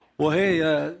Well, hey,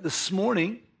 this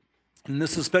morning, and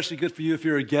this is especially good for you if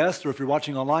you're a guest or if you're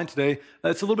watching online today,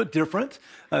 it's a little bit different.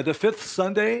 The fifth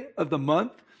Sunday of the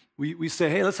month, we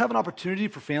say, hey, let's have an opportunity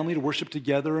for family to worship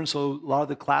together. And so a lot of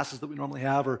the classes that we normally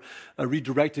have are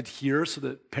redirected here so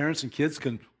that parents and kids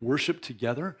can worship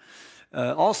together.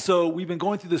 Also, we've been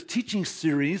going through this teaching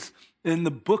series in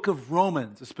the book of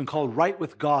Romans. It's been called Right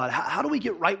with God. How do we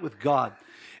get right with God?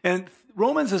 And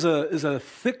Romans is a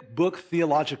thick book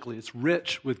theologically. It's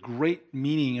rich with great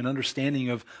meaning and understanding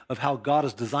of how God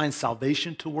has designed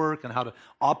salvation to work and how to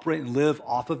operate and live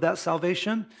off of that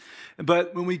salvation.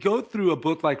 But when we go through a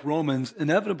book like Romans,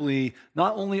 inevitably,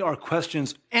 not only are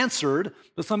questions answered,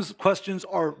 but some questions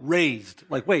are raised.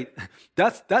 Like, wait,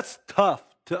 that's tough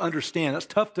to understand. That's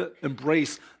tough to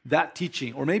embrace that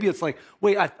teaching. Or maybe it's like,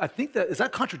 wait, I think is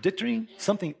that contradicting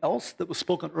something else that was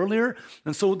spoken earlier?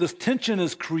 And so this tension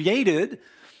is created,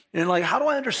 and like, how do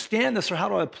I understand this or how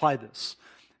do I apply this?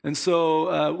 And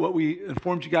so what we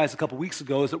informed you guys a couple weeks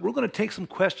ago is that we're going to take some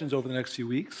questions over the next few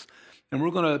weeks, and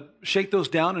we're going to shake those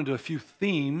down into a few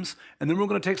themes, and then we're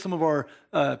going to take some of our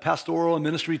pastoral and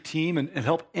ministry team and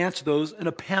help answer those in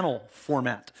a panel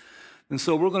format. And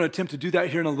so we're going to attempt to do that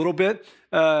here in a little bit.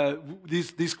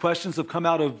 These questions have come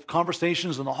out of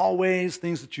conversations in the hallways,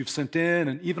 things that you've sent in,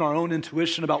 and even our own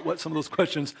intuition about what some of those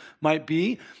questions might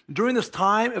be. During this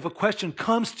time, if a question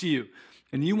comes to you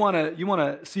and you want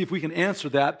to see if we can answer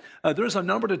that, there's a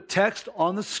number to text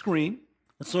on the screen.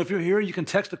 So if you're here, you can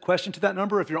text a question to that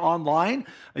number. If you're online,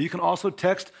 you can also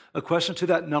text a question to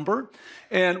that number.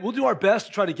 And we'll do our best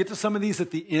to try to get to some of these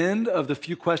at the end of the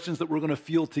few questions that we're going to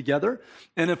field together.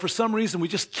 And if for some reason we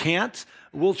just can't,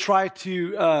 we'll try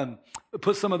to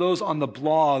put some of those on the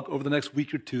blog over the next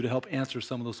week or two to help answer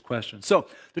some of those questions. So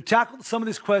to tackle some of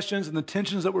these questions and the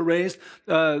tensions that were raised,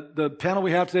 the panel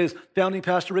we have today is founding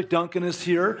pastor Rick Duncan is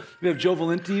here. We have Joe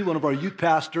Valenti, one of our youth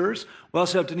pastors. We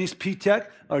also have Denise Pitek,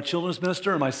 our children's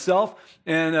minister, and myself.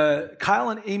 And Kyle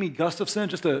and Amy Gustafson,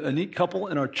 just a neat couple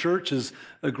in our church, has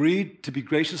agreed to be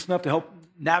gracious enough to help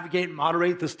navigate and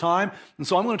moderate this time. And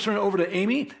so I'm going to turn it over to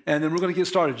Amy, and then we're going to get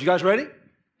started. You guys ready?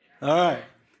 All right.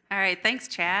 All right, thanks,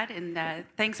 Chad, and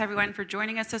thanks, everyone, for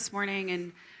joining us this morning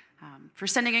and for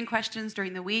sending in questions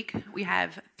during the week. We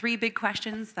have 3 big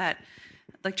questions that,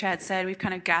 like Chad said, we've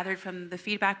kind of gathered from the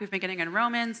feedback we've been getting in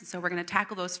Romans, and so we're going to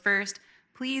tackle those first.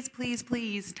 Please, please,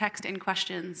 please text in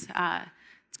questions.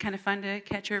 It's kind of fun to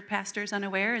catch your pastors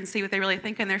unaware and see what they really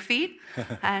think on their feet,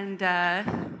 and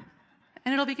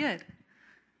it'll be good.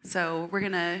 So we're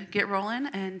going to get rolling,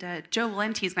 and Joe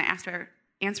Valenti is going to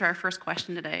answer our first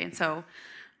question today, and so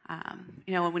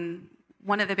when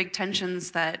one of the big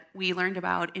tensions that we learned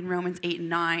about in Romans 8 and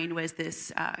 9 was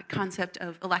this concept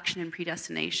of election and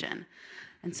predestination.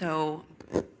 And so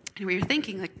we were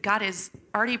thinking, like, God has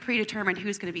already predetermined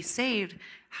who's going to be saved.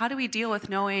 How do we deal with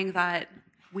knowing that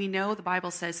we know the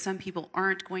Bible says some people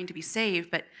aren't going to be saved,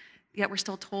 but yet we're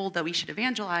still told that we should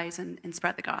evangelize and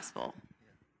spread the gospel?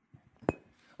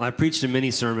 Well, I preached a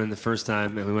mini sermon the first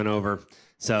time that we went over,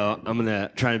 so I'm going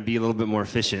to try and be a little bit more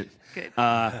efficient. Good.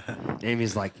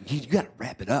 Amy's like, you got to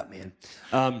wrap it up,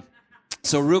 man.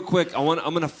 So real quick, I'm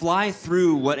going to fly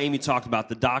through what Amy talked about,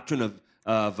 the doctrine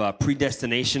of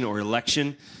predestination or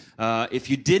election. If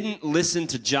you didn't listen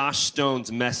to Josh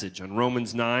Stone's message on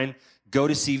Romans 9, go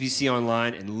to CVC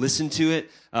Online and listen to it.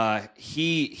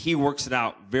 He works it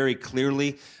out very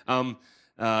clearly.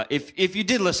 If you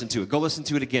did listen to it, go listen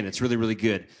to it again. It's really, really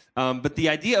good. But the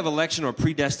idea of election or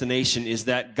predestination is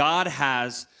that God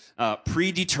has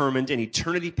predetermined in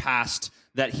eternity past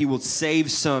that he will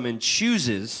save some and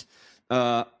chooses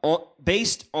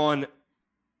based on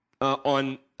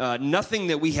nothing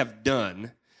that we have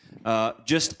done,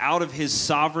 just out of his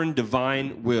sovereign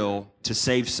divine will to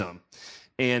save some.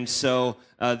 And so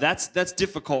that's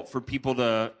difficult for people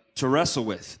to wrestle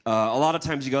with. A lot of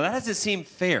times you go, that doesn't seem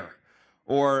fair.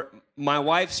 Or my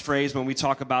wife's phrase when we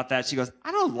talk about that, she goes,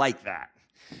 I don't like that.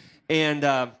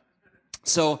 And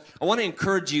so I want to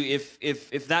encourage you,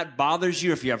 if that bothers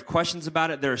you, if you have questions about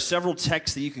it, there are several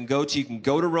texts that you can go to. You can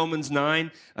go to Romans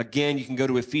 9. Again, you can go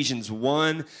to Ephesians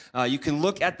 1. You can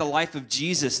look at the life of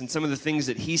Jesus and some of the things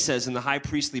that he says in the high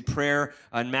priestly prayer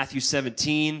in Matthew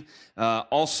 17.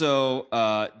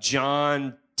 Also,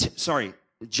 John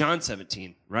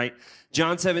 17, right?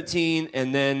 John 17,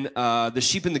 and then the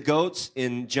sheep and the goats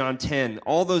in John 10.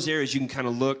 All those areas you can kind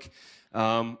of look.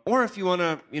 Or if you want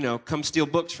to, come steal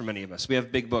books from any of us. We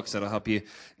have big books that'll help you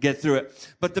get through it.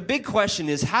 But the big question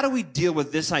is, how do we deal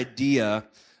with this idea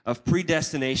of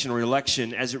predestination or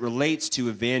election as it relates to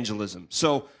evangelism?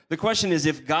 So the question is,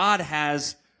 if God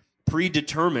has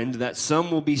predetermined that some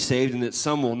will be saved and that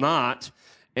some will not,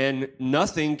 and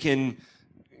nothing can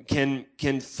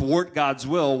can thwart God's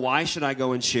will, why should I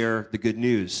go and share the good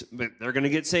news? But they're going to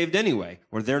get saved anyway,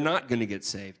 or they're not going to get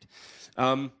saved.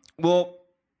 Well,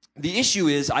 the issue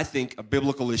is, I think, a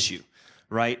biblical issue,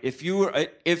 right? If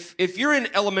you're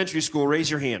in elementary school, raise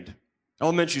your hand.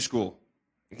 Elementary school.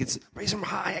 You can see, raise them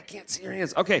high. I can't see your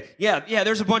hands. Okay, yeah.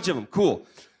 There's a bunch of them. Cool.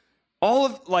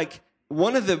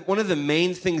 One of the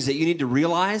main things that you need to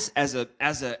realize as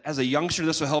a youngster,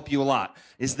 this will help you a lot,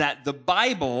 is that the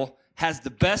Bible has the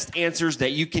best answers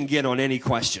that you can get on any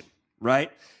question,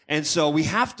 right? And so we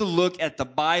have to look at the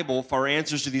Bible for our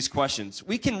answers to these questions.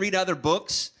 We can read other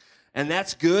books, and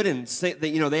that's good, and say that,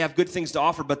 they have good things to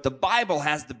offer, but the Bible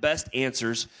has the best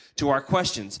answers to our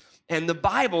questions. And the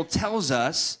Bible tells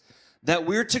us that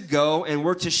we're to go and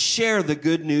we're to share the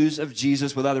good news of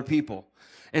Jesus with other people.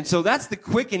 And so that's the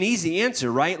quick and easy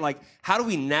answer, right? Like, how do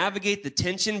we navigate the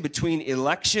tension between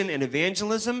election and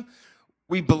evangelism?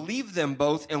 We believe them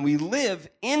both and we live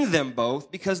in them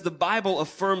both because the Bible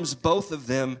affirms both of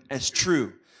them as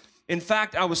true. In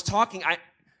fact, I was talking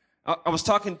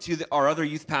to our other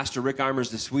youth pastor, Rick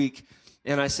Eimers, this week,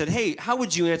 and I said, hey, how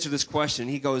would you answer this question?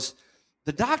 He goes,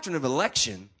 the doctrine of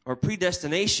election or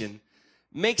predestination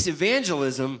makes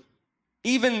evangelism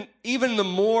even the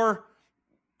more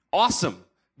awesome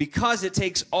because it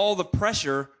takes all the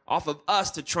pressure off of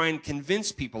us to try and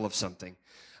convince people of something.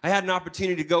 I had an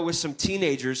opportunity to go with some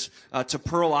teenagers to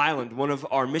Pearl Island, one of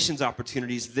our missions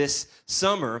opportunities this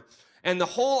summer, and the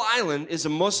whole island is a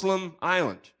Muslim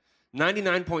island.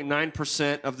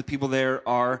 99.9% of the people there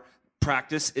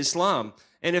practice Islam.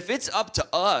 And if it's up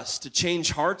to us to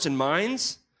change hearts and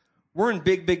minds, we're in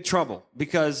big, big trouble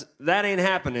because that ain't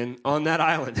happening on that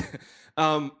island.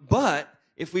 But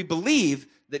if we believe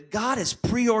that God has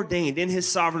preordained in his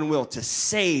sovereign will to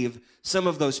save some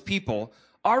of those people,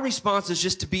 our response is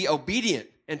just to be obedient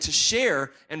and to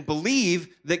share and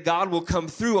believe that God will come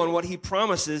through on what he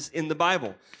promises in the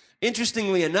Bible.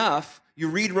 Interestingly enough, you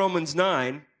read Romans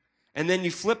 9, and then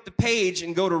you flip the page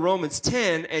and go to Romans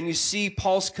 10, and you see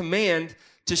Paul's command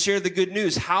to share the good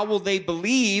news. How will they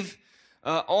believe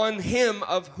on him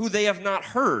of who they have not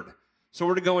heard? So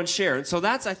we're to go and share. And so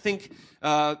that's, I think,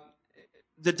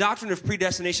 the doctrine of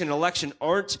predestination and election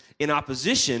aren't in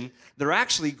opposition. They're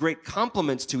actually great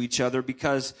complements to each other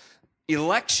because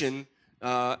election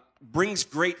brings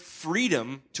great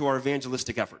freedom to our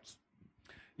evangelistic efforts.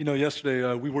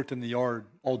 Yesterday we worked in the yard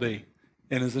all day.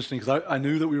 And it's interesting because I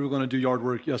knew that we were going to do yard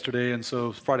work yesterday, and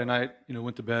so Friday night,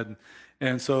 went to bed.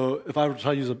 And so if I were to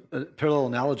try to use a parallel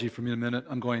analogy for me in a minute,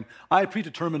 I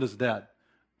predetermined as a dad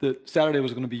that Saturday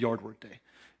was going to be yard work day.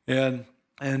 And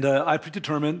I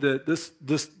predetermined that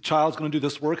this child's going to do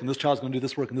this work, and this child's going to do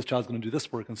this work, and this child's going to do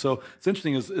this work. And so it's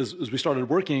interesting as we started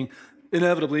working,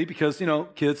 inevitably, because,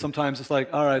 kids, sometimes it's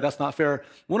like, all right, that's not fair.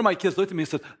 One of my kids looked at me and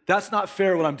said, that's not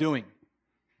fair what I'm doing.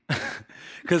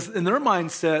 Because in their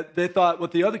mindset, they thought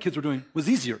what the other kids were doing was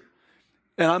easier.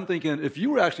 And I'm thinking, if you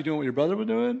were actually doing what your brother was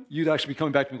doing, you'd actually be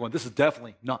coming back to me going, this is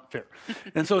definitely not fair.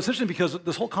 And so it's interesting because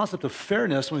this whole concept of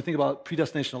fairness, when we think about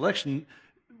predestination election,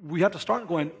 we have to start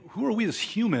going, who are we as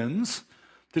humans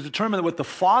to determine that what the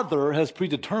Father has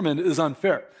predetermined is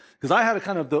unfair? Because I had a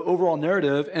kind of the overall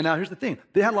narrative, and now here's the thing.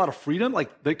 They had a lot of freedom,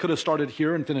 like they could have started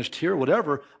here and finished here,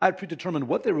 whatever. I had predetermined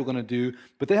what they were going to do,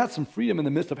 but they had some freedom in the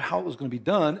midst of how it was going to be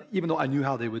done, even though I knew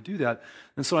how they would do that.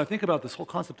 And so when I think about this whole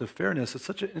concept of fairness, it's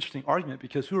such an interesting argument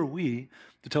because who are we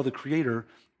to tell the Creator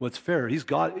what's fair? He's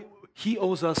God. He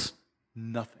owes us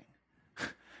nothing.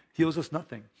 He owes us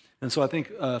nothing. And so I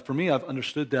think for me, I've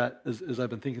understood that as I've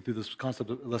been thinking through this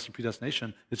concept of lesson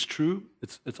predestination. It's true.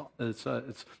 It's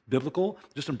biblical.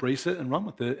 Just embrace it and run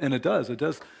with it. And it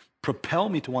does propel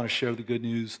me to want to share the good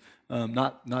news,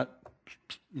 not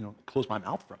close my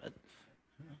mouth from it.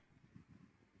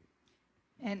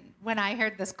 And when I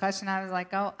heard this question, I was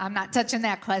like, oh, I'm not touching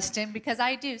that question because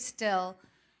I do still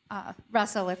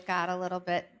wrestle with God a little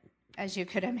bit, as you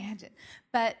could imagine.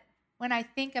 But when I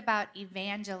think about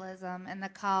evangelism and the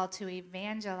call to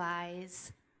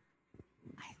evangelize,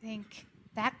 I think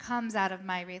that comes out of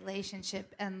my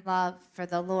relationship and love for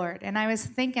the Lord. And I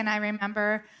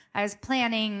remember I was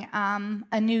planning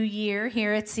a new year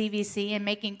here at CVC and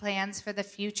making plans for the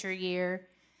future year.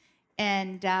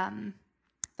 And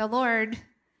the Lord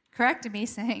corrected me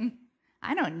saying,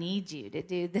 I don't need you to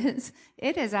do this.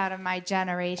 It is out of my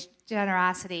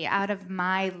generosity, out of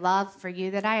my love for you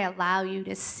that I allow you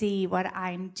to see what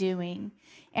I'm doing.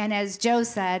 And as Joe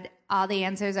said, all the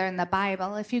answers are in the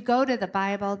Bible. If you go to the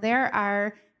Bible, there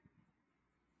are,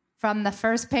 from the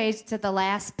first page to the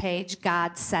last page,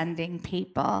 God sending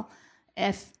people.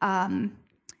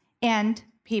 And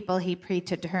people he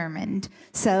predetermined.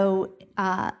 So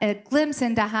a glimpse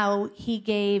into how he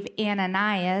gave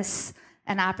Ananias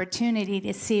an opportunity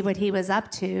to see what he was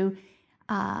up to.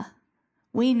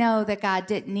 We know that God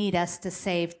didn't need us to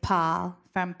save Paul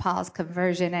from Paul's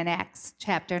conversion in Acts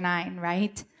chapter 9,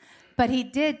 right? But he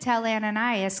did tell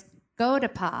Ananias, go to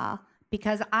Paul,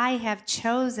 because I have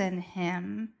chosen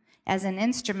him as an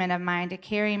instrument of mine to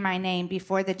carry my name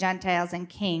before the Gentiles and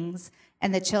kings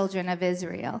and the children of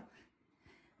Israel.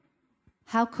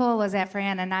 How cool was that for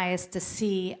Ananias to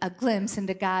see a glimpse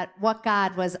into God, what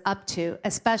God was up to,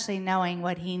 especially knowing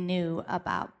what he knew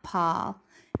about Paul.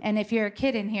 And if you're a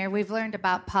kid in here, we've learned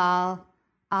about Paul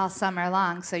all summer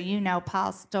long, so you know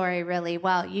Paul's story really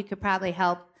well. You could probably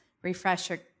help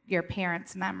refresh your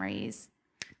parents' memories.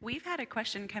 We've had a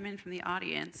question come in from the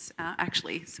audience,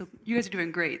 actually, so you guys are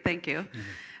doing great, thank you,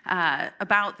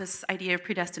 about this idea of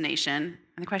predestination.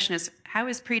 And the question is, how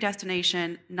is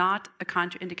predestination not a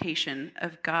contraindication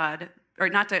of God, or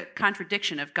not a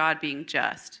contradiction of God being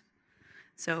just?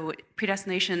 So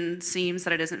predestination seems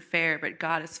that it isn't fair, but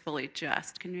God is fully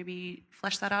just. Can you maybe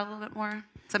flesh that out a little bit more?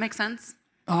 Does that make sense?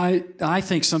 I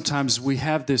think sometimes we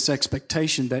have this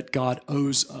expectation that God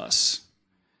owes us.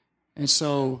 And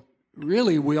so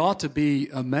really we ought to be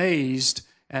amazed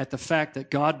at the fact that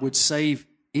God would save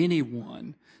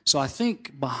anyone. So I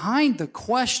think behind the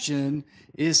question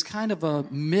is kind of a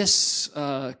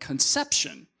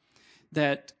misconception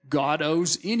that God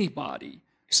owes anybody.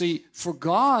 See, for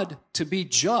God to be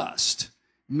just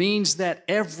means that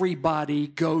everybody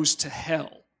goes to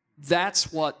hell.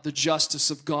 That's what the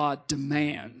justice of God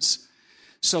demands.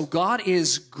 So God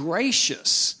is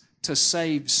gracious to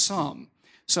save some.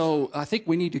 So I think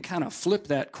we need to kind of flip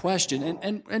that question.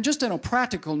 And just on a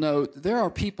practical note, there are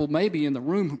people maybe in the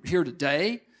room here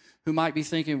today who might be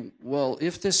thinking, well,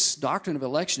 if this doctrine of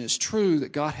election is true,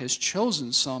 that God has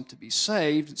chosen some to be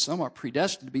saved and some are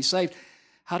predestined to be saved,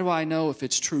 how do I know if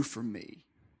it's true for me?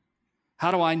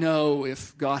 How do I know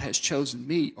if God has chosen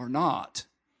me or not?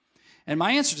 And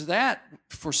my answer to that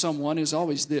for someone is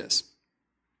always this.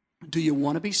 Do you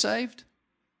want to be saved?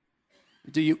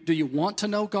 Do you want to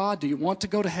know God? Do you want to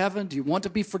go to heaven? Do you want to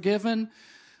be forgiven?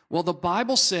 Well, the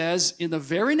Bible says in the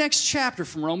very next chapter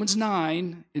from Romans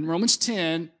 9, in Romans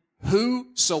 10,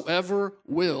 whosoever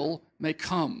will may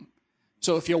come.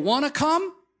 So if you want to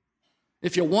come,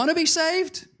 if you want to be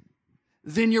saved,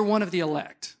 then you're one of the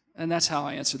elect. And that's how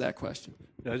I answer that question.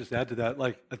 Yeah, I just add to that.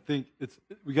 I think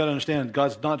we got to understand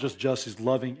God's not just just; He's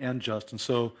loving and just. And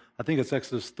so I think it's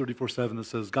Exodus 34:7 that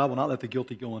says God will not let the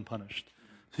guilty go unpunished.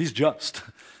 He's just,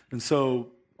 and so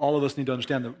all of us need to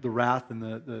understand the wrath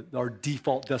and our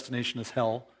default destination is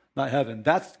hell, not heaven.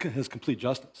 That's His complete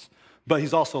justice. But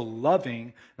He's also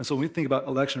loving, and so when we think about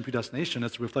election and predestination,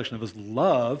 it's a reflection of His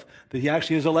love that He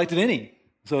actually has elected any.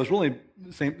 So it's really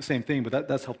the same thing, but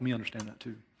that's helped me understand that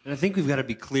too. And I think we've got to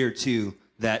be clear, too,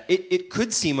 that it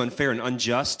could seem unfair and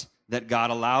unjust that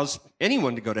God allows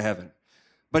anyone to go to heaven.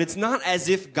 But it's not as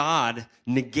if God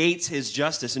negates His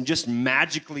justice and just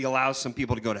magically allows some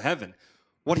people to go to heaven.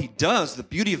 What He does, the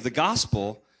beauty of the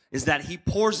gospel, is that He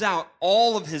pours out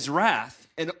all of His wrath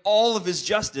and all of His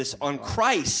justice on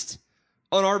Christ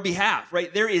on our behalf,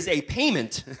 right? There is a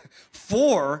payment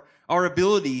for our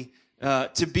ability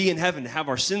to be in heaven, to have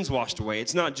our sins washed away.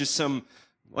 It's not just some,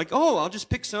 I'll just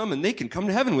pick some and they can come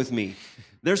to heaven with me.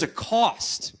 There's a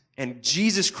cost, and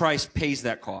Jesus Christ pays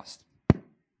that cost.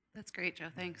 That's great, Joe.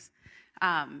 Thanks.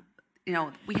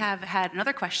 We have had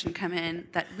another question come in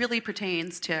that really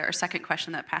pertains to our second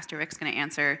question that Pastor Rick's going to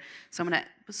answer. So I'm going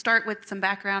to start with some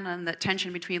background on the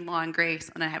tension between law and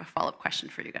grace, and then I have a follow-up question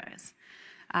for you guys.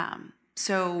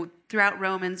 So throughout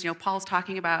Romans, Paul's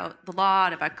talking about the law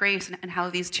and about grace and how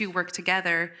these two work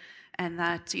together, and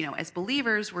that, as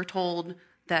believers, we're told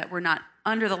that we're not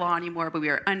under the law anymore, but we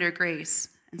are under grace.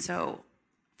 And so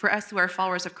for us who are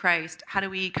followers of Christ, how do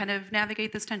we kind of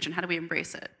navigate this tension? How do we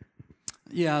embrace it?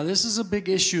 Yeah, this is a big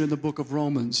issue in the book of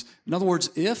Romans. In other words,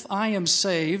 if I am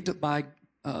saved by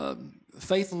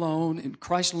faith alone, in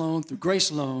Christ alone, through grace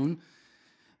alone,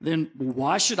 then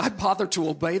why should I bother to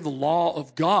obey the law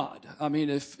of God? I mean,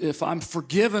 if I'm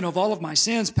forgiven of all of my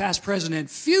sins, past, present, and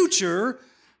future,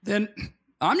 then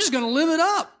I'm just going to live it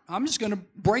up. I'm just going to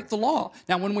break the law.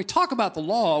 Now, when we talk about the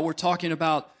law, we're talking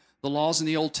about the laws in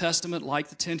the Old Testament, like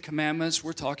the Ten Commandments.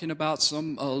 We're talking about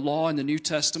some law in the New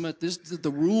Testament.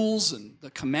 The rules and the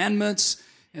commandments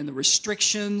and the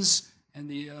restrictions and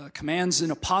the commands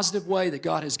in a positive way that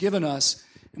God has given us.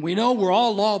 And we know we're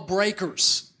all law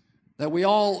breakers, that we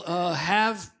all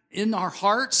have in our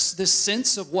hearts this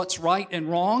sense of what's right and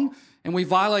wrong, and we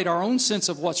violate our own sense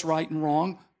of what's right and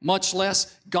wrong, much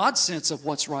less God's sense of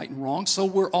what's right and wrong. So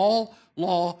we're all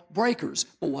lawbreakers.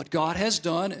 But what God has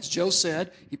done, as Joe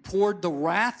said, he poured the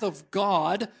wrath of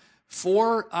God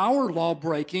for our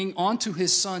lawbreaking onto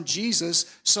his son Jesus,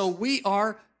 so we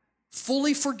are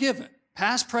fully forgiven,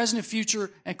 past, present, and future,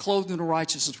 and clothed in the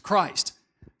righteousness of Christ.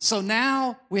 So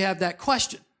now we have that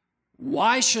question.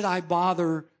 Why should I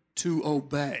bother to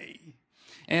obey?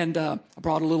 And I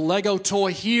brought a little Lego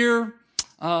toy here.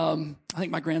 I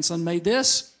think my grandson made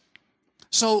this.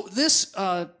 So this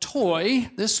toy,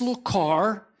 this little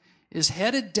car, is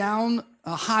headed down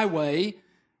a highway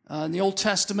in the Old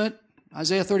Testament.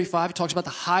 Isaiah 35 talks about the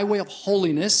highway of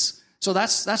holiness. So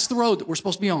that's the road that we're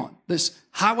supposed to be on, this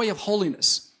highway of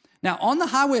holiness. Now, on the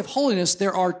highway of holiness,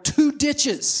 there are 2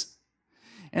 ditches.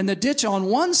 And the ditch on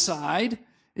one side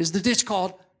is the ditch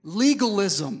called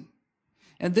legalism.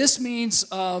 And this means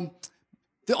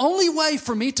the only way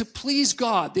for me to please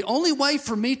God, the only way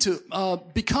for me to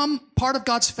become part of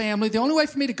God's family, the only way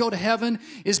for me to go to heaven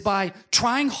is by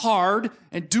trying hard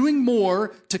and doing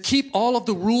more to keep all of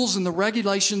the rules and the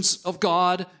regulations of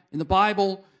God in the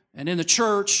Bible and in the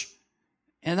church.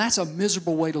 And that's a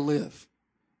miserable way to live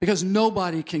because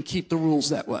nobody can keep the rules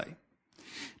that way.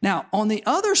 Now, on the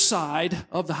other side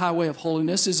of the highway of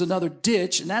holiness is another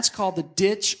ditch, and that's called the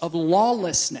ditch of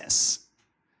lawlessness.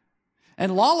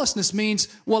 And lawlessness means,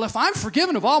 well, if I'm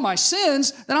forgiven of all my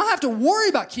sins, then I don't have to worry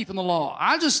about keeping the law.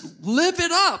 I'll just live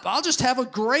it up. I'll just have a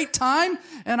great time,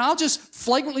 and I'll just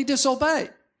flagrantly disobey.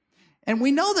 And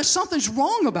we know that something's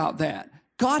wrong about that.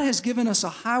 God has given us a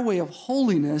highway of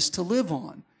holiness to live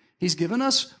on. He's given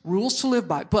us rules to live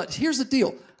by. But here's the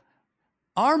deal.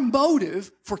 Our motive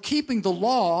for keeping the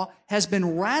law has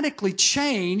been radically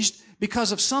changed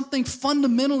because of something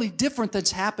fundamentally different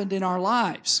that's happened in our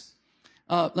lives.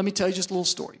 Let me tell you just a little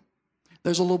story.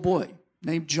 There's a little boy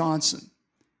named Johnson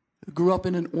who grew up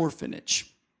in an orphanage.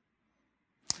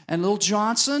 And little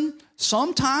Johnson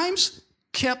sometimes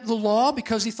kept the law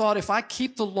because he thought if I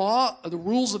keep the law, the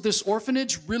rules of this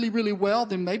orphanage really, really well,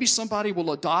 then maybe somebody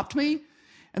will adopt me.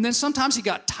 And then sometimes he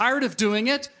got tired of doing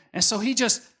it, and so he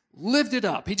just lived it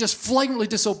up. He just flagrantly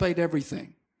disobeyed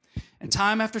everything. And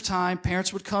time after time,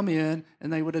 parents would come in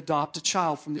and they would adopt a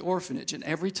child from the orphanage. And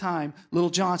every time, little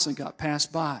Johnson got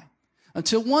passed by.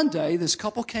 Until one day, this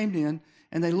couple came in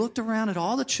and they looked around at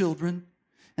all the children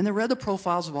and they read the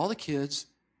profiles of all the kids.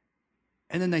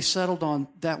 And then they settled on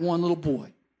that one little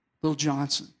boy, little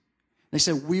Johnson. They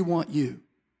said, we want you.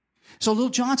 So little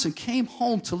Johnson came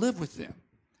home to live with them.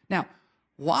 Now,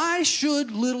 why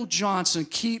should little Johnson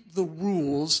keep the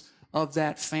rules of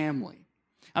that family?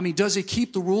 I mean, does he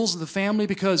keep the rules of the family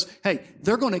because, hey,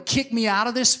 they're going to kick me out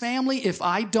of this family if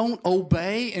I don't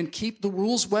obey and keep the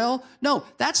rules well? No,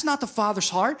 that's not the father's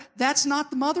heart. That's not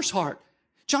the mother's heart.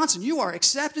 Johnson, you are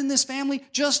accepted in this family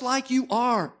just like you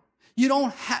are. You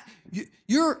don't have,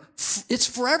 it's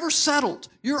forever settled.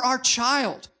 You're our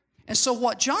child. And so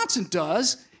what Johnson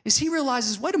does is he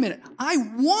realizes, wait a minute, I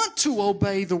want to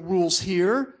obey the rules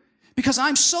here because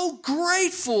I'm so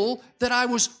grateful that I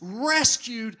was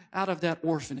rescued out of that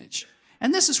orphanage.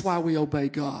 And this is why we obey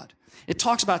God. It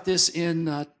talks about this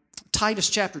in Titus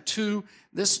chapter 2.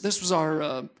 This was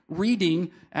our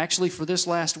reading, actually, for this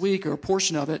last week, or a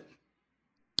portion of it.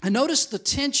 And notice the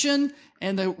tension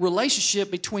and the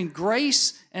relationship between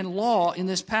grace and law in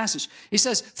this passage. He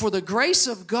says, for the grace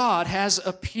of God has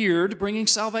appeared, bringing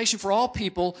salvation for all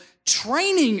people,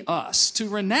 training us to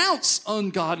renounce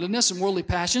ungodliness and worldly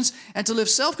passions and to live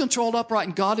self-controlled, upright,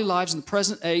 and godly lives in the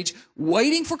present age,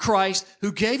 waiting for Christ,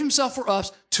 who gave himself for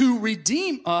us to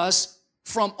redeem us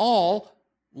from all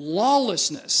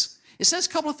lawlessness. It says a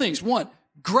couple of things. One,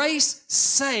 grace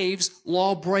saves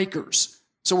lawbreakers.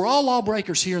 So we're all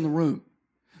lawbreakers here in the room.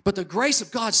 But the grace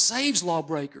of God saves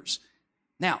lawbreakers.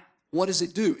 Now, what does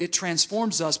it do? It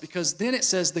transforms us because then it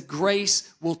says the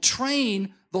grace will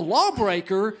train the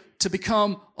lawbreaker to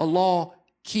become a law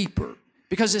keeper.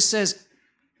 Because it says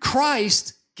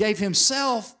Christ gave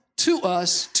himself to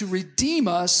us to redeem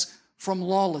us from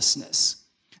lawlessness.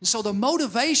 And so the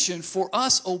motivation for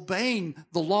us obeying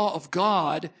the law of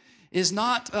God is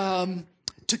not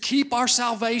to keep our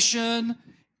salvation.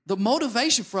 The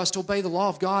motivation for us to obey the law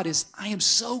of God is, I am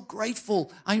so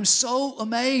grateful. I am so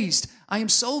amazed. I am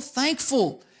so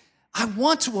thankful. I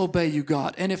want to obey you,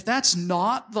 God. And if that's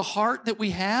not the heart that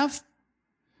we have,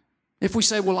 if we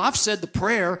say, well, I've said the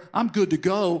prayer, I'm good to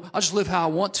go, I'll just live how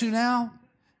I want to now,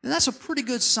 then that's a pretty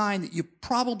good sign that you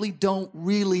probably don't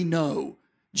really know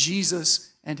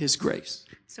Jesus and his grace.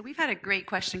 So we've had a great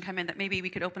question come in that maybe we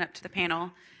could open up to the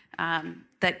panel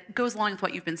that goes along with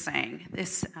what you've been saying.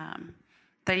 This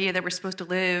the idea that we're supposed to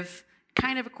live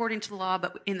kind of according to the law,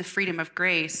 but in the freedom of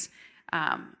grace.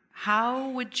 how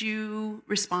would you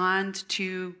respond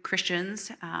to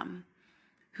Christians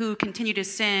who continue to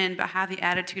sin but have the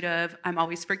attitude of, I'm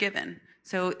always forgiven?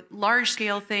 So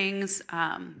large-scale things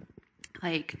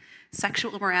like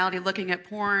sexual immorality, looking at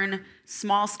porn,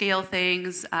 small-scale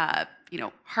things,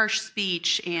 harsh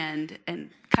speech and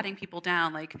cutting people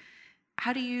down. Like,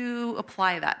 how do you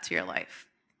apply that to your life?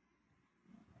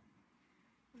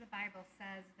 The Bible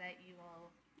says that you will...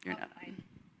 You're not.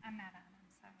 I'm not on,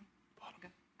 I'm sorry.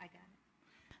 I got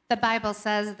it. The Bible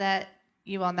says that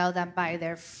you will know them by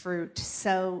their fruit.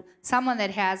 So someone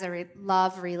that has a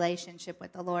love relationship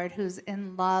with the Lord, who's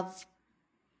in love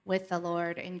with the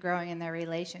Lord and growing in their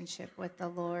relationship with the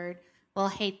Lord, will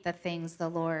hate the things the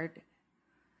Lord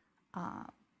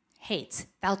hates.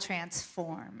 They'll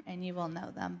transform, and you will know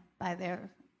them by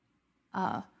their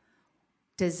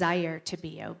desire to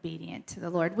be obedient to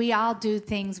the Lord. We all do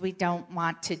things we don't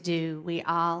want to do. We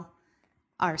all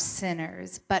are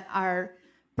sinners, but our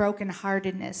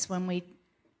brokenheartedness when we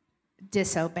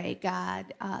disobey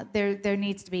God, there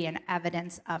needs to be an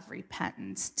evidence of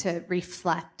repentance to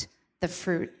reflect the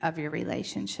fruit of your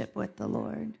relationship with the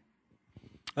Lord.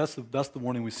 That's the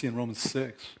warning we see in Romans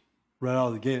 6. Right out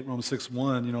of the gate, Romans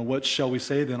 6:1, what shall we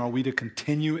say then? Are we to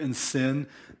continue in sin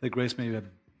that grace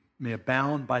may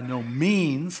abound? By no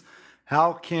means.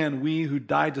 How can we who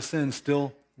died to sin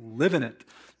still live in it?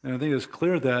 And I think it's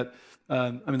clear that,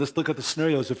 let's look at the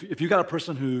scenarios. If you've got a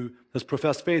person who has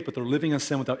professed faith, but they're living in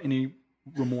sin without any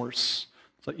remorse,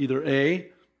 so either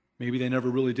A, maybe they never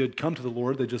really did come to the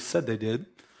Lord, they just said they did.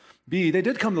 B, they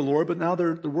did come to the Lord, but now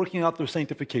they're working out their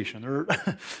sanctification.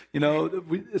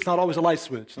 It's not always a light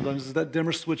switch. Sometimes it's that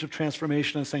dimmer switch of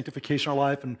transformation and sanctification in our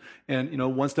life, and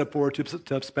 1 step forward, 2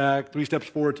 steps back, 3 steps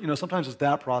forward. Sometimes it's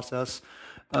that process.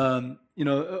 So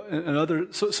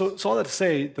all that to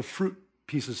say, the fruit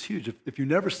piece is huge. If you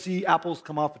never see apples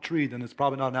come off a tree, then it's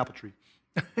probably not an apple tree.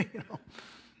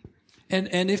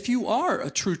 And if you are a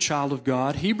true child of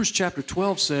God, Hebrews chapter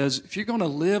 12 says, if you're going to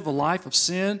live a life of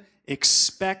sin,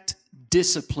 expect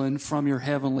discipline from your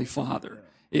heavenly Father.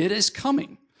 It is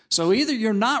coming. So either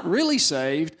you're not really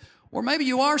saved, or maybe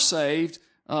you are saved,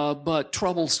 but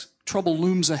trouble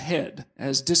looms ahead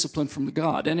as discipline from the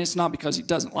God. And it's not because he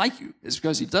doesn't like you. It's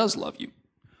because he does love you.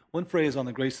 One phrase on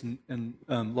the grace and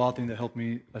law thing that helped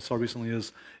me, I saw recently,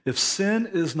 is, if sin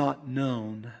is not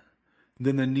known,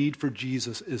 then the need for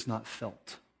Jesus is not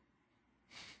felt.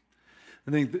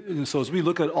 I think, so as we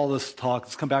look at all this talk,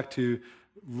 let's come back to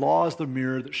law is the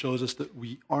mirror that shows us that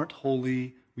we aren't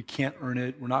holy, we can't earn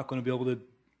it, we're not going to be able to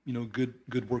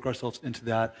good work ourselves into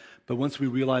that. But once we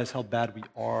realize how bad we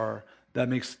are, that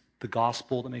makes the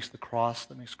gospel, that makes the cross,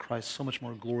 that makes Christ so much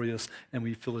more glorious, and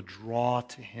we feel a draw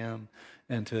to him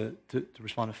and to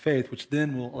respond to faith, which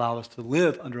then will allow us to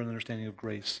live under an understanding of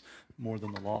grace more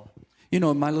than the law.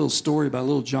 My little story about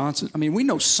Little Johnson, we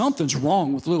know something's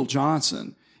wrong with Little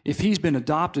Johnson if he's been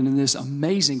adopted in this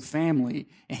amazing family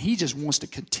and he just wants to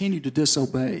continue to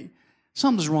disobey.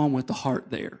 Something's wrong with the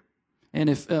heart there. And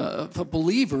if a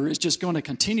believer is just going to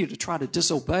continue to try to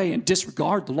disobey and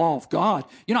disregard the law of God,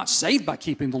 you're not saved by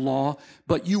keeping the law,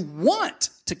 but you want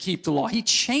to keep the law. He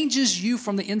changes you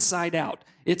from the inside out.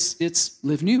 It's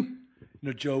live new.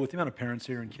 Joe, with the amount of parents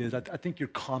here and kids, I think your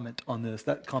comment on this,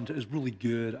 that comment is really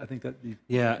good. I think that...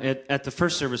 At the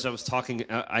first service I was talking,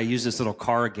 I used this little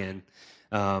car again.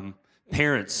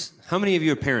 Parents, how many of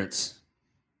you are parents?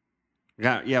 We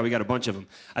got a bunch of them.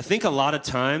 I think a lot of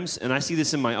times, and I see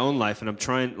this in my own life, and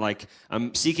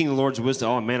I'm seeking the Lord's wisdom.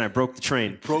 Oh man, I broke the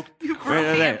train. You broke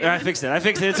right there. I fixed it.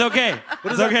 It's okay. What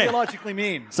does that theologically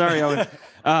mean? Sorry, Owen.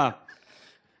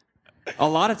 A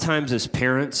lot of times as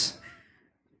parents,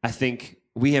 I think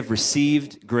we have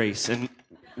received grace, and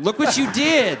look what you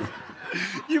did.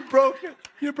 You broke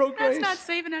grace. That's not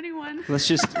saving anyone. Let's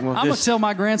just. I'm going to tell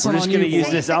my grandson we're just on going to you.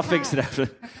 use this. I'll fix it after.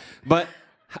 But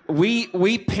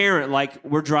we parent, like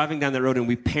we're driving down that road, and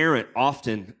we parent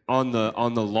often on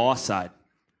the law side,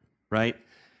 right?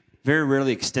 Very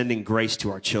rarely extending grace to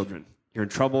our children. You're in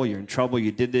trouble.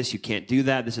 You did this. You can't do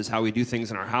that. This is how we do things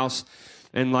in our house.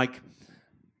 And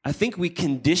I think we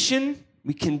condition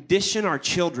our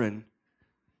children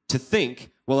to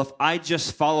think, well, if I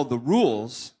just follow the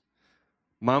rules,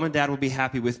 Mom and Dad will be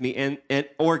happy with me,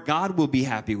 or God will be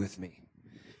happy with me.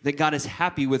 That God is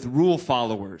happy with rule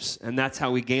followers, and that's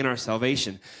how we gain our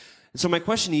salvation. And so my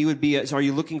question to you would be, are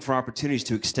you looking for opportunities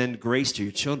to extend grace to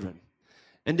your children?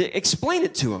 And to explain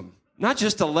it to them, not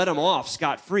just to let them off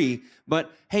scot-free,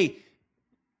 but, hey,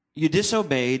 you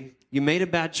disobeyed, you made a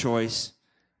bad choice,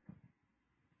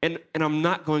 and I'm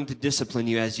not going to discipline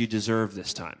you as you deserve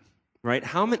this time, right?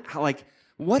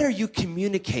 What are you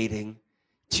communicating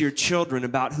to your children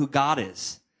about who God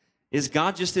is Is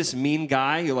God just this mean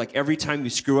guy who, like, every time you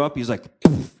screw up, he's like,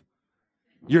 poof,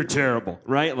 you're terrible,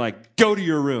 right? Like, go to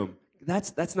your room.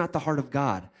 That's not the heart of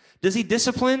God. Does he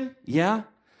discipline? Yeah.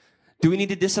 Do we need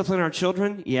to discipline our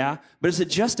children? Yeah. But is it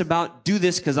just about do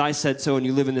this because I said so and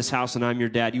you live in this house and I'm your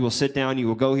dad? You will sit down, you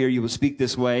will go here, you will speak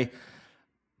this way.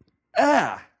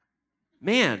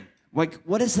 Man, like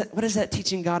what is that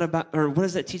teaching God about, or what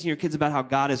is that teaching your kids about how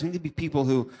God is? We need to be people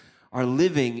who are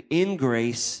living in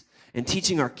grace and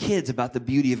teaching our kids about the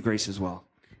beauty of grace as well.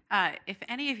 If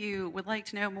any of you would like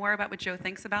to know more about what Joe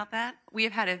thinks about that, we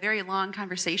have had a very long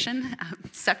conversation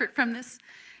separate from this.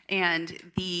 And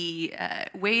the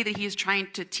way that he is trying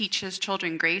to teach his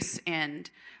children grace and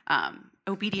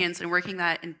obedience and working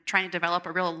that and trying to develop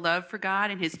a real love for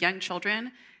God in his young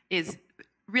children is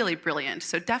really brilliant.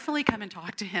 So definitely come and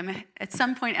talk to him at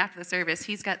some point after the service.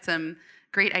 He's got some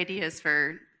great ideas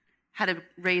for how to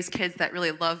raise kids that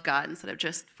really love God instead of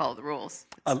just follow the rules.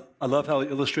 I love how he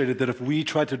illustrated that if we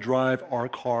try to drive our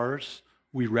cars,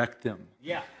 we wreck them.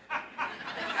 Yeah.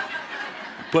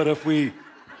 But if we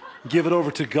give it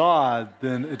over to God,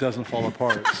 then it doesn't fall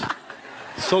apart.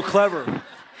 So clever.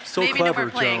 So Maybe clever,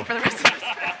 never playing Joe. for the rest of us.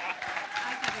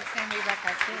 I think it's saying we wreck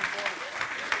our kids.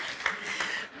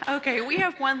 Okay, we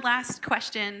have one last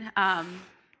question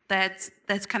that's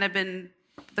kind of been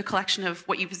the collection of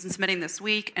what you've been submitting this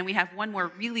week, and we have one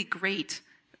more really great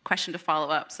question to follow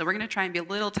up. So we're going to try and be a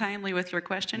little timely with your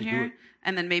question here,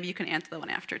 and then maybe you can answer the one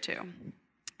after too.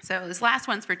 So this last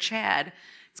one's for Chad.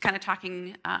 It's kind of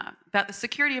talking about the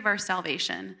security of our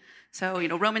salvation. So,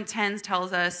 Romans 10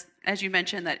 tells us, as you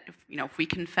mentioned, that if we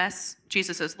confess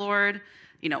Jesus as Lord,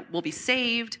 we'll be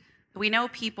saved. But we know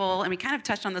people, and we kind of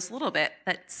touched on this a little bit,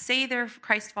 that say they're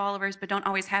Christ followers but don't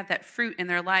always have that fruit in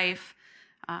their life.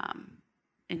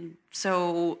 And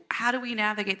so how do we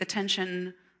navigate the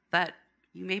tension that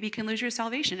you maybe can lose your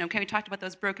salvation? Okay, we talked about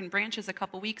those broken branches a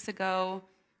couple weeks ago.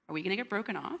 Are we going to get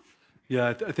broken off?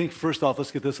 Yeah, I think first off,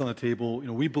 let's get this on the table.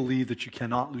 We believe that you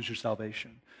cannot lose your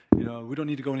salvation. We don't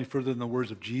need to go any further than the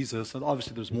words of Jesus. And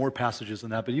obviously, there's more passages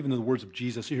than that, but even the words of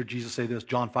Jesus, you hear Jesus say this,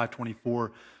 John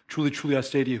 5:24, truly, truly, I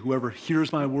say to you, whoever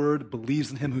hears my word,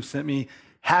 believes in him who sent me,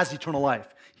 has eternal life.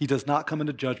 He does not come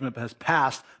into judgment, but has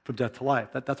passed from death to life.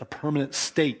 That's a permanent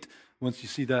state once you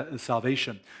see that as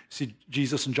salvation. You see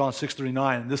Jesus in John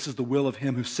 6:39, and this is the will of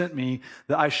him who sent me,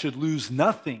 that I should lose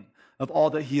nothing of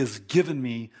all that he has given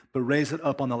me, but raise it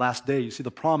up on the last day. You see the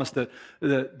promise that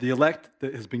the elect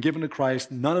that has been given to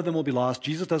Christ, none of them will be lost.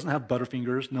 Jesus doesn't have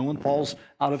butterfingers. No one falls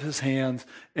out of his hands.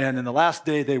 And in the last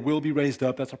day, they will be raised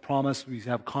up. That's a promise. We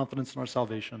have confidence in our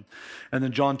salvation. And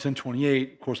then John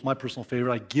 10:28, of course, my personal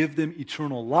favorite, I give them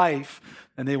eternal life,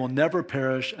 and they will never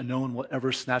perish, and no one will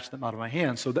ever snatch them out of my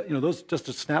hand. So that, those just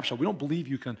a snapshot. We don't believe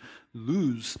you can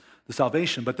lose the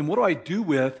salvation. But then what do I do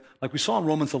with, like we saw in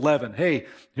Romans 11, hey,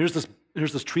 here's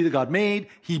this tree that God made.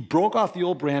 He broke off the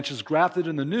old branches, grafted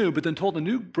in the new, but then told the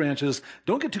new branches,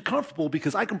 don't get too comfortable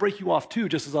because I can break you off too,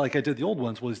 just as like I did the old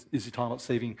ones. Well, is he talking about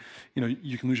saving,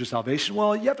 you can lose your salvation?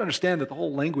 Well, you have to understand that the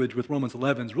whole language with Romans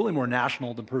 11 is really more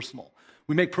national than personal.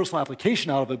 We make personal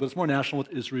application out of it, but it's more national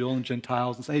with Israel and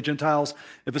Gentiles. And say, hey, Gentiles,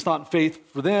 if it's not in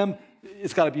faith for them,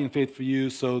 it's got to be in faith for you,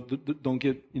 so don't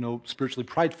get, spiritually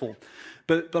prideful.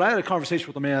 But I had a conversation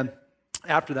with a man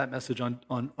after that message on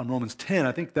Romans 10.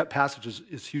 I think that passage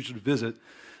is huge to visit.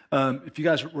 If you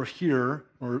guys were here,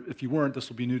 or if you weren't, this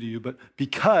will be new to you, but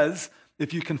because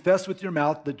if you confess with your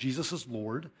mouth that Jesus is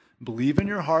Lord, believe in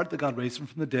your heart that God raised him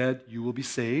from the dead, you will be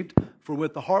saved. For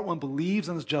with the heart one believes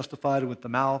and is justified, and with the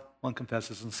mouth one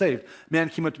confesses and is saved. A man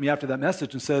came up to me after that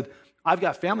message and said, I've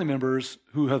got family members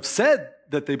who have said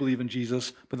that they believe in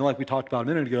Jesus, but then like we talked about a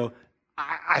minute ago,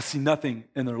 I see nothing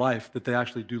in their life that they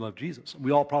actually do love Jesus.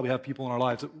 We all probably have people in our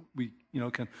lives that we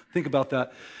can think about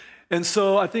that. And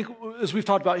so I think as we've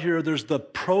talked about here, there's the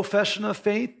profession of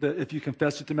faith, that if you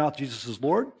confess with your mouth Jesus is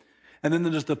Lord, and then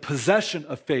there's the possession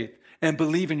of faith and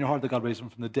believe in your heart that God raised him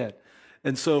from the dead.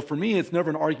 And so for me, it's never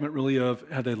an argument really of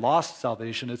have they lost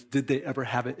salvation, it's did they ever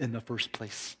have it in the first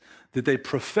place? Did they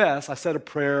profess? I said a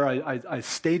prayer, I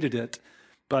stated it,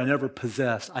 but I never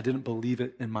possessed. I didn't believe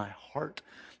it in my heart.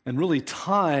 And really,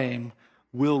 time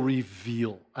will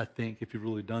reveal, I think, if you've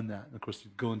really done that. And of course,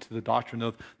 you go into the doctrine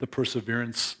of the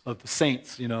perseverance of the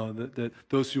saints, that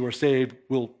those who are saved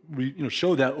will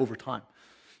show that over time.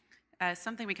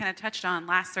 Something we kind of touched on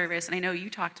last service, and I know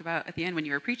you talked about at the end when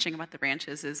you were preaching about the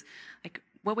branches, is like,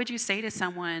 what would you say to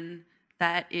someone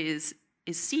that is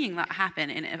seeing that happen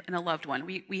in a loved one?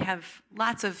 We have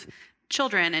lots of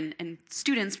children and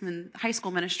students from high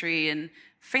school ministry and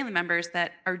family members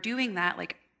that are doing that.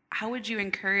 Like, how would you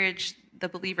encourage the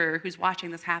believer who's watching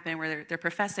this happen, where they're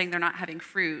professing they're not having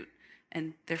fruit,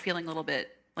 and they're feeling a little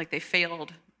bit like they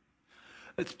failed.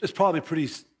 It's probably pretty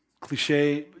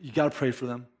cliche. You got to pray for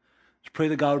them. Just pray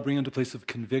that God would bring them to a place of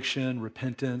conviction,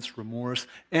 repentance, remorse,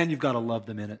 and you've got to love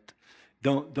them in it.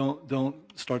 Don't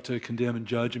start to condemn and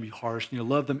judge and be harsh.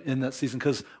 Love them in that season,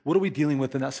 because what are we dealing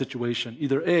with in that situation?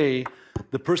 Either A,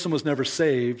 the person was never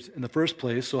saved in the first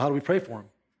place, so how do we pray for them?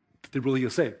 They really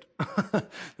get saved.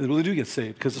 They really do get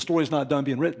saved, because the story's not done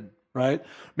being written, right?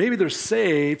 Maybe they're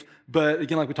saved, but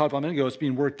again, like we talked about a minute ago, it's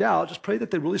being worked out. Just pray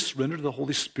that they really surrender to the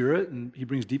Holy Spirit and He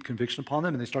brings deep conviction upon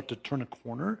them and they start to turn a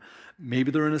corner. Maybe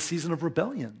they're in a season of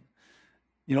rebellion.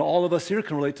 All of us here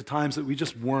can relate to times that we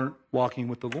just weren't walking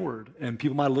with the Lord. And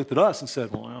people might have looked at us and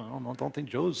said, well, I don't think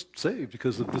Joe's saved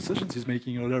because of the decisions he's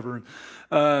making or whatever.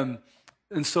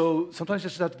 And so sometimes you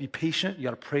just have to be patient. You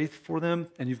got to pray for them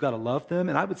and you've got to love them.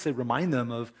 And I would say remind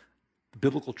them of the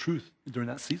biblical truth during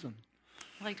that season.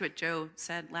 I liked what Joe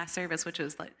said last service, which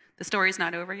is like, the story's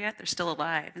not over yet. They're still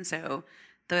alive. And so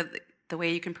the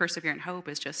way you can persevere in hope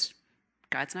is just,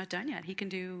 God's not done yet. He can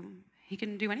do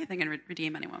anything and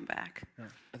redeem anyone back.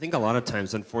 I think a lot of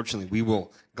times, unfortunately, we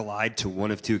will glide to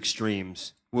one of two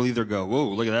extremes. We'll either go, whoa,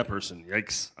 look at that person.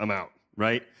 Yikes, I'm out,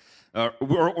 right?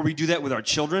 Or we do that with our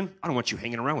children. I don't want you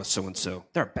hanging around with so-and-so.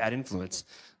 They're a bad influence.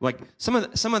 Like, some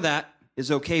of that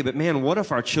is okay, but man, what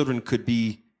if our children could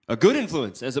be a good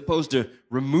influence as opposed to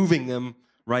removing them,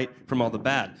 right, from all the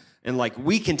bad? And like,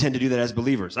 we can tend to do that as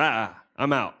believers.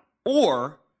 I'm out.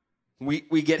 Or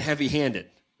we get heavy-handed,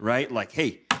 right? Like,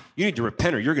 hey, you need to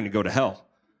repent or you're going to go to hell.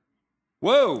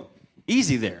 Whoa,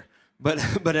 easy there.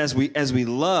 But as we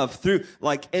love through,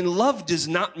 like, and love does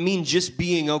not mean just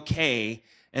being okay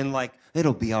and like,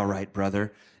 it'll be all right,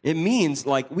 brother. It means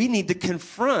like we need to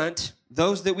confront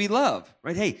those that we love,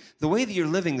 right? Hey, the way that you're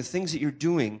living, the things that you're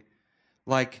doing,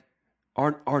 like,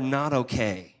 are not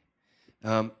okay.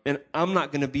 And I'm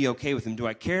not going to be okay with them. Do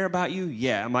I care about you?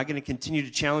 Yeah. Am I going to continue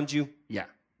to challenge you? Yeah.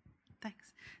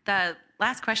 Thanks. The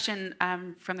last question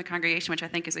from the congregation, which I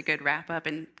think is a good wrap up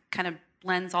and kind of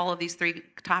blends all of these three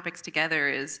topics together,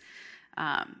 is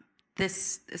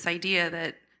this idea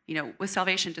that, with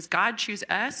salvation, does God choose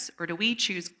us or do we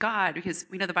choose God? Because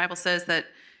we know the Bible says that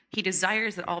He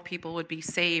desires that all people would be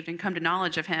saved and come to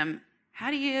knowledge of Him.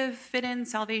 How do you fit in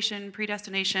salvation,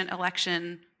 predestination,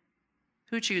 election?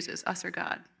 Who chooses, us or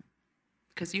God?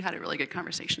 Because you had a really good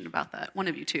conversation about that, one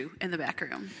of you two, in the back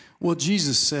room. Well,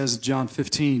 Jesus says in John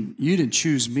 15, you didn't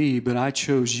choose me, but I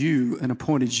chose you and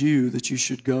appointed you that you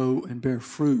should go and bear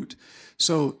fruit.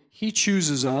 So He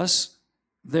chooses us,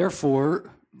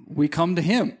 therefore we come to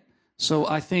Him. So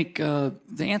I think the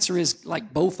answer is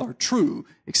like both are true,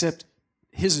 except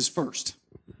His is first.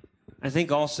 I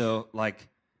think also, like,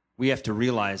 we have to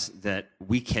realize that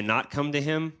we cannot come to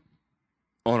Him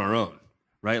on our own,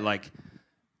 right? Like,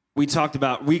 we talked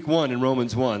about week 1 in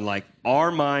Romans 1, like,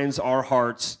 our minds, our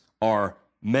hearts are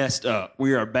messed up.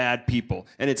 We are bad people.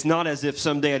 And it's not as if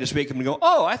someday I just wake up and go,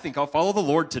 oh, I think I'll follow the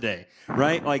Lord today,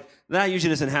 right? Like, that usually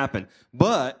doesn't happen.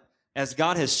 But as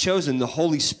God has chosen, the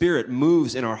Holy Spirit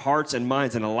moves in our hearts and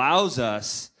minds and allows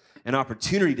us an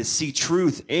opportunity to see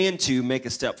truth and to make a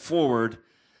step forward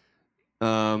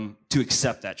to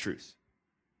accept that truth.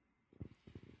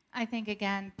 I think,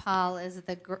 again, Paul is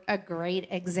a great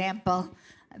example.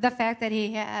 The fact that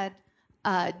he had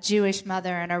a Jewish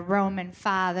mother and a Roman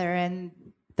father, and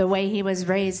the way he was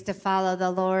raised to follow the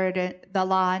Lord, the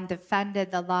law, and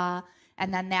defended the law,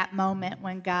 and then that moment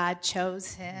when God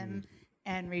chose him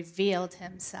and revealed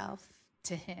Himself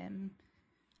to him,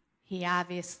 he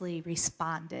obviously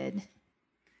responded.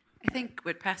 I think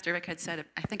what Pastor Rick had said,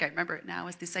 I think I remember it now,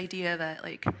 is this idea that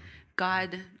like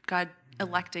God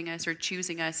electing us or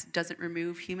choosing us doesn't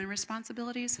remove human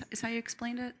responsibilities, is how you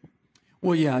explained it?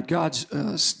 Well, yeah, God's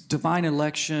divine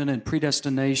election and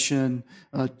predestination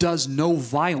does no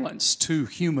violence to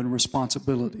human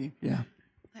responsibility. Yeah.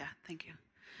 Yeah, thank you.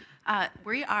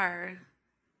 We are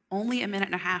only a minute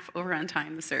and a half over on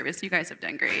time, the service. You guys have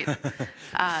done great.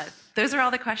 Those are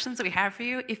all the questions that we have for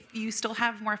you. If you still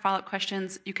have more follow-up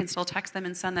questions, you can still text them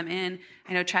and send them in.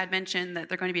 I know Chad mentioned that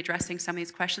they're going to be addressing some of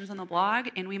these questions on the blog,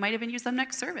 and we might even use them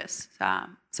next service.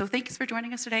 So thanks for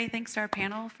joining us today. Thanks to our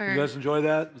panel for... You guys enjoy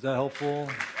that? Was that helpful?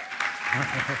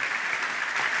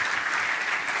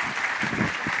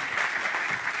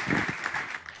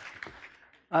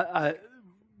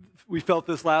 We felt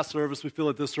this last service, we feel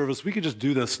at this service, we could just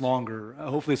do this longer.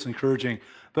 Hopefully it's encouraging.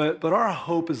 But our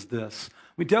hope is this.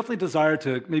 We definitely desire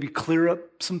to maybe clear up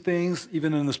some things,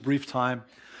 even in this brief time.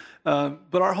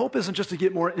 But our hope isn't just to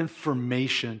get more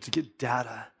information, to get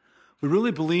data. We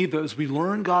really believe that as we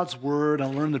learn God's Word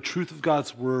and learn the truth of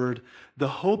God's Word, the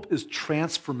hope is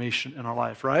transformation in our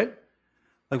life, right?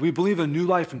 Like, we believe in new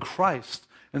life in Christ.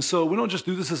 And so we don't just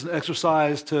do this as an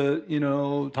exercise to,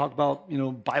 talk about,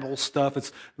 Bible stuff.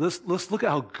 It's let's look at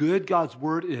how good God's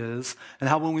word is, and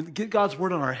how when we get God's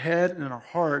word in our head and in our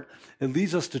heart, it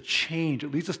leads us to change.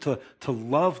 It leads us to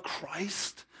love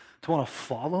Christ, to want to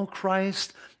follow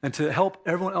Christ, and to help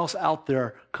everyone else out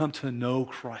there come to know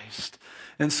Christ.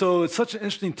 And so it's such an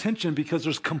interesting tension, because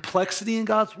there's complexity in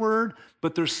God's word,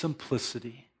 but there's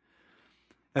simplicity.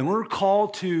 And we're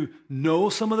called to know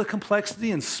some of the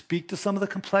complexity and speak to some of the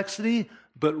complexity,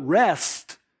 but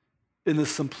rest in the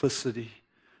simplicity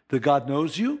that God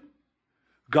knows you,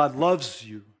 God loves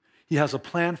you, He has a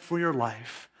plan for your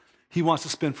life, He wants to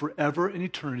spend forever in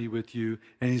eternity with you,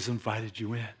 and He's invited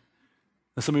you in.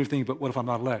 And some of you think, but what if I'm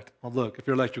not elect? Well, look, if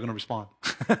you're elect, you're going to respond.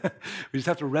 We just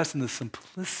have to rest in the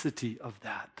simplicity of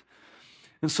that.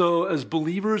 And so as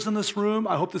believers in this room,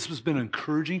 I hope this has been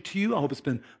encouraging to you. I hope it's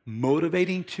been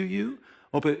motivating to you.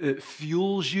 I hope it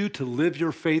fuels you to live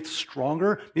your faith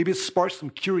stronger. Maybe it sparks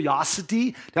some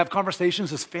curiosity to have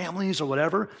conversations as families or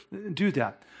whatever. Do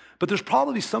that. But there's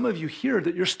probably some of you here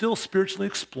that you're still spiritually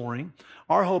exploring.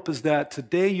 Our hope is that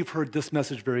today you've heard this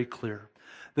message very clear,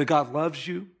 that God loves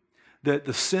you, that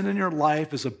the sin in your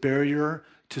life is a barrier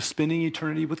to spending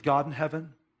eternity with God in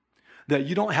heaven, that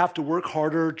you don't have to work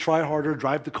harder, try harder,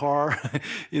 drive the car,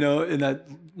 in that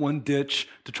one ditch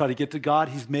to try to get to God.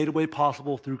 He's made a way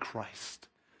possible through Christ.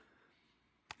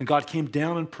 And God came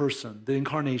down in person, the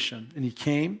incarnation, and He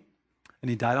came and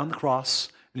He died on the cross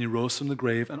and He rose from the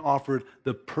grave and offered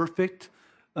the perfect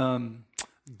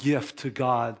gift to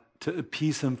God to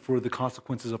appease Him for the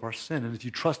consequences of our sin. And if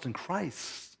you trust in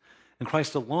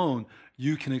Christ alone,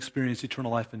 you can experience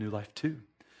eternal life and new life too.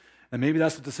 And maybe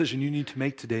that's the decision you need to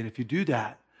make today. And if you do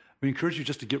that, we encourage you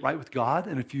just to get right with God.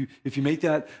 And if you make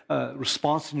that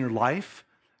response in your life,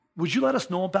 would you let us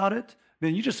know about it?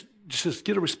 Then you just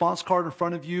get a response card in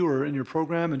front of you or in your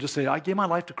program and just say, I gave my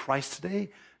life to Christ today.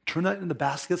 Turn that in the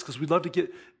baskets, because we'd love to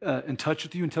get in touch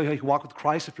with you and tell you how you can walk with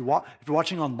Christ. If you're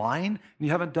watching online and you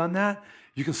haven't done that,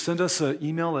 you can send us an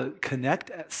email at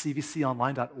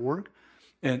connect@cvconline.org.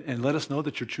 And let us know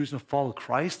that you're choosing to follow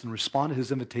Christ and respond to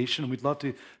His invitation. And we'd love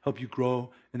to help you grow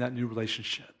in that new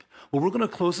relationship. Well, we're going to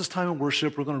close this time in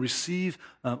worship. We're going to receive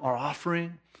our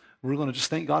offering. We're going to just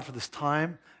thank God for this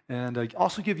time, and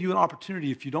also give you an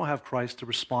opportunity, if you don't have Christ, to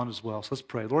respond as well. So let's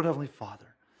pray. Lord Heavenly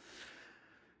Father,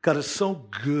 God, it's so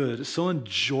good, it's so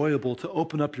enjoyable to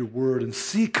open up your word and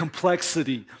see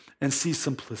complexity and see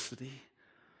simplicity.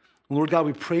 Lord God,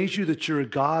 we praise you that you're a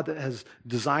God that has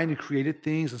designed and created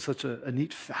things in such a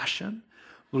neat fashion.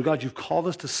 Lord God, you've called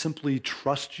us to simply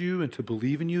trust you and to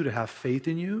believe in you, to have faith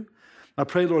in you. I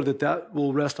pray, Lord, that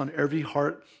will rest on every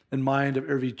heart and mind of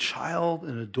every child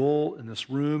and adult in this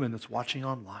room and that's watching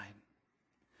online.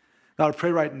 God, I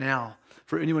pray right now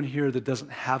for anyone here that doesn't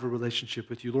have a relationship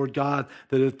with you. Lord God,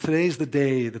 that if today's the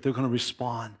day that they're going to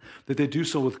respond, that they do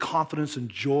so with confidence and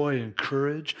joy and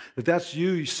courage. If that's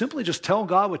you, you simply just tell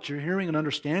God what you're hearing and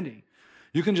understanding.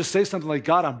 You can just say something like,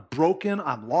 God, I'm broken,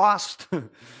 I'm lost,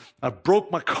 I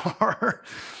broke my car.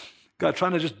 God,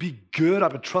 trying to just be good.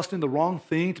 I've been trusting the wrong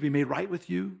thing to be made right with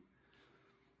you.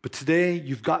 But today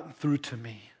you've gotten through to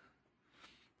me.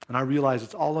 And I realize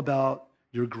it's all about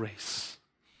your grace,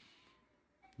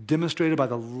 demonstrated by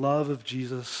the love of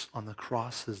Jesus on the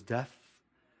cross, His death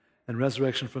and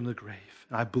resurrection from the grave.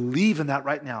 And I believe in that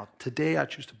right now. Today, I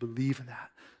choose to believe in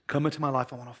that. Come into my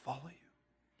life. I want to follow you.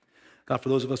 God, for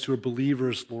those of us who are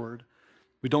believers, Lord,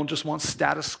 we don't just want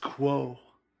status quo.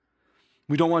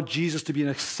 We don't want Jesus to be an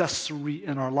accessory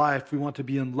in our life. We want to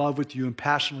be in love with you and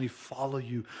passionately follow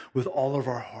you with all of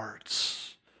our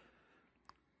hearts.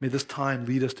 May this time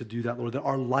lead us to do that, Lord, that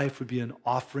our life would be an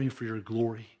offering for your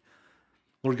glory.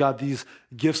 Lord God, these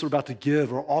gifts we're about to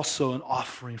give are also an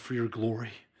offering for your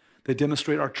glory. They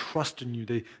demonstrate our trust in you.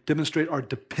 They demonstrate our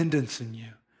dependence in you.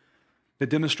 They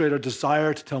demonstrate our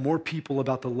desire to tell more people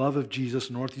about the love of Jesus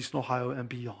in Northeastern Ohio and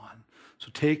beyond. So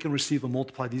take and receive and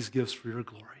multiply these gifts for your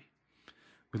glory.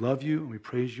 We love you and we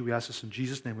praise you. We ask this in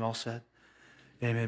Jesus' name. We all said, amen.